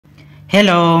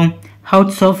Hello, how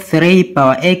to solve 3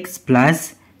 power x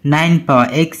plus 9 power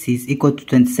x is equal to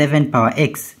 27 power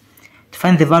x. To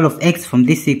find the value of x from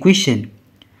this equation.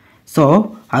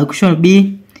 So, our equation will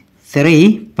be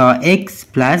 3 power x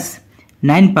plus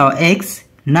 9 power x.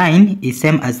 9 is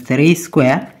same as 3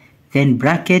 square, then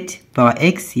bracket power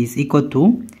x is equal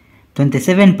to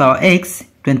 27 power x.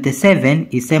 27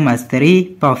 is same as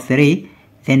 3 power of 3,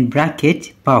 then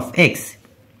bracket power of x.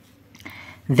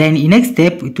 Then in next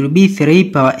step, it will be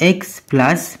 3 power x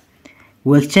plus,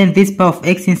 we'll exchange this power of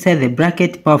x inside the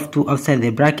bracket, power of 2 outside the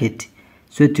bracket.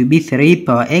 So it will be 3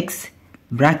 power x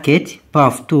bracket power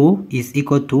of 2 is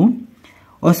equal to,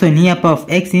 also in here power of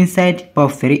x inside, power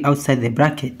of 3 outside the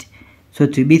bracket. So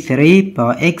it will be 3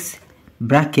 power x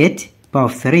bracket power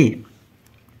of 3.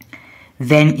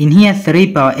 Then in here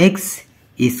 3 power x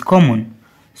is common.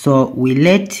 So we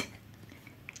let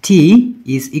t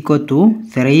is equal to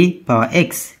 3 power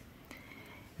x.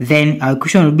 Then our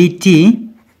equation will be t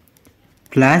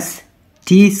plus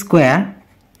t square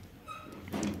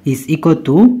is equal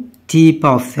to t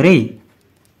power of 3.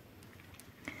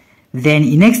 Then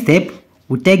in next step,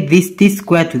 we take this t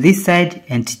square to this side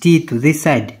and t to this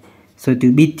side. So it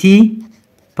will be t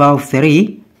power of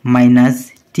 3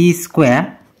 minus t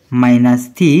square minus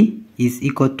t is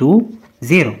equal to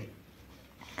 0.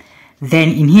 Then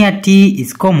in here t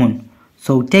is common,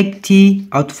 so take t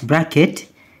out of bracket.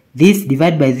 This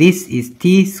divided by this is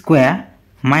t square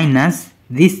minus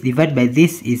this divided by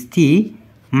this is t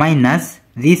minus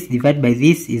this divided by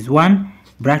this is 1,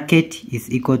 bracket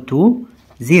is equal to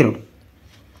 0.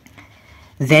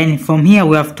 Then from here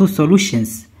we have two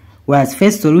solutions, whereas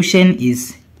first solution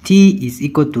is t is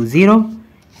equal to 0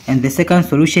 and the second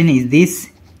solution is this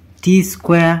t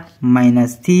square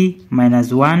minus t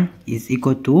minus 1 is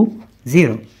equal to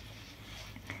 0.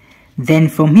 Then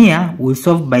from here we'll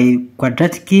solve by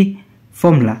quadratic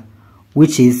formula,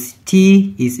 which is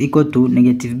t is equal to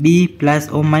negative b plus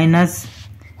or minus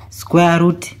square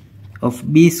root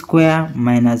of b square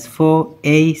minus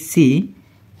 4ac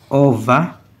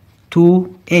over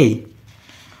 2a,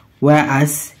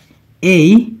 whereas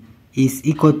a is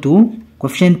equal to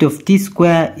coefficient of t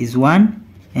square is 1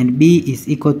 and b is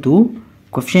equal to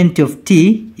coefficient of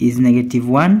t is negative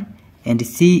 1 and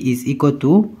c is equal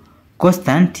to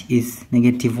constant is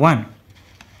negative 1.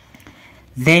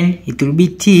 Then it will be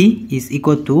t is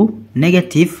equal to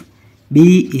negative,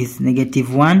 b is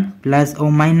negative 1 plus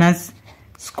or minus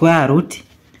square root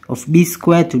of b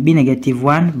square to be negative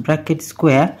 1 bracket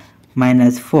square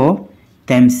minus 4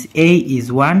 times a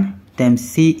is 1 times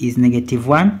c is negative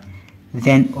 1,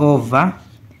 then over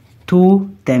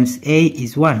 2 times a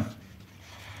is 1.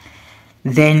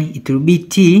 Then it will be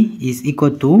t is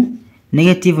equal to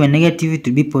negative and negative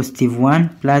to be positive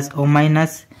 1 plus or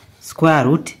minus square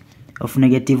root of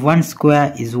negative 1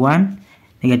 square is 1,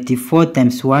 negative 4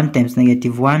 times 1 times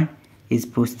negative 1 is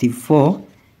positive 4,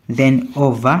 then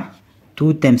over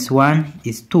 2 times 1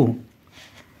 is 2.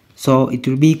 So it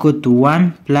will be equal to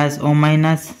 1 plus or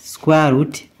minus square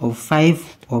root of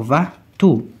 5 over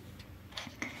 2.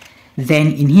 Then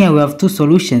in here we have two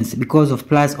solutions because of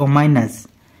plus or minus.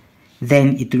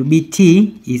 Then it will be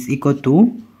t is equal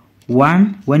to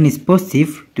 1 when it's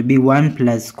positive to be 1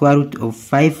 plus square root of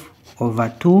 5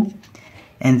 over 2,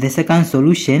 and the second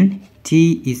solution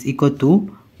t is equal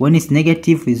to when it's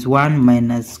negative is 1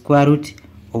 minus square root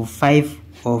of 5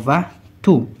 over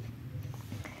 2.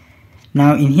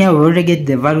 Now in here we already get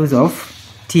the values of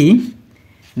t.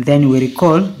 Then we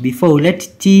recall before we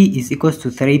let t is equal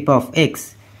to 3 power of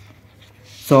x.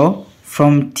 So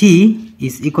from t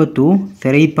is equal to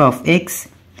 3 power of x,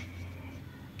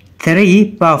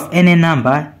 3 power of any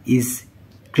number is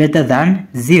greater than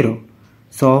 0.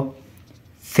 So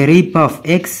 3 power of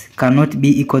x cannot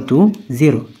be equal to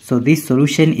 0. So this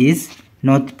solution is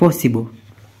not possible.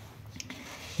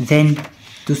 Then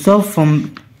to solve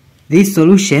from this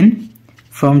solution,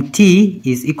 from t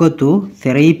is equal to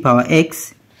 3 power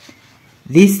x,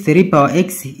 this 3 power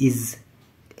x is,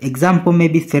 example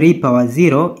maybe 3 power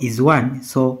 0 is 1.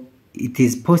 So it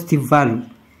is positive value.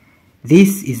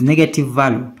 This is negative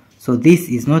value. So this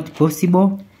is not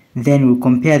possible. Then we'll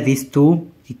compare these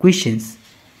two equations.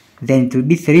 Then it will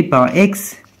be 3 power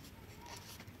x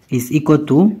is equal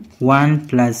to 1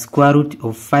 plus square root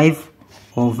of 5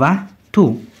 over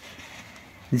 2.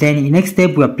 Then in next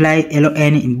step we apply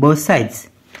ln in both sides.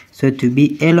 So it will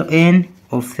be ln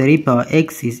of 3 power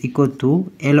x is equal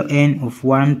to ln of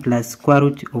 1 plus square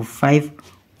root of 5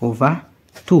 over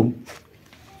 2.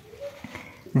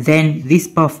 Then this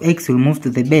power of x will move to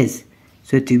the base.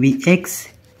 So it will be x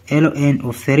ln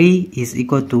of 3 is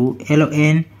equal to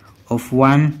ln of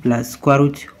 1 plus square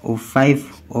root of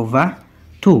 5 over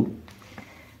 2.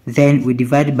 then we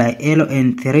divide by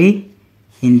ln 3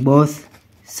 in both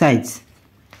sides.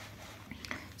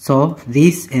 So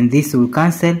this and this will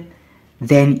cancel,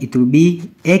 then it will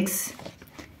be x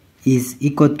is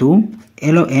equal to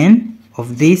ln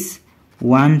of this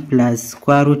 1 plus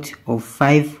square root of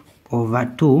 5 over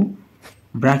 2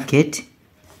 bracket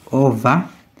over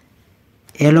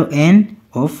ln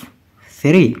of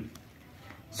 3.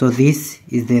 So this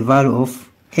is the value of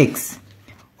x.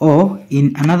 Or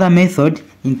in another method,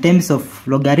 in terms of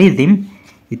logarithm,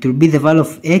 it will be the value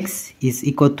of x is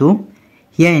equal to,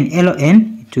 here in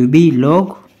ln, it will be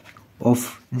log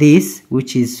of this,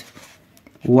 which is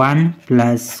 1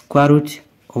 plus square root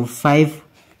of 5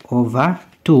 over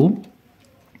 2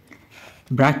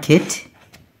 bracket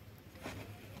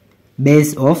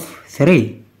base of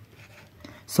 3.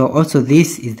 So also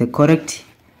this is the correct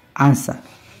answer.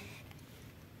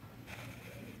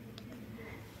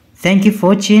 Thank you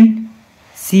for watching.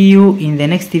 See you in the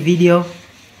next video.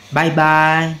 Bye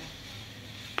bye.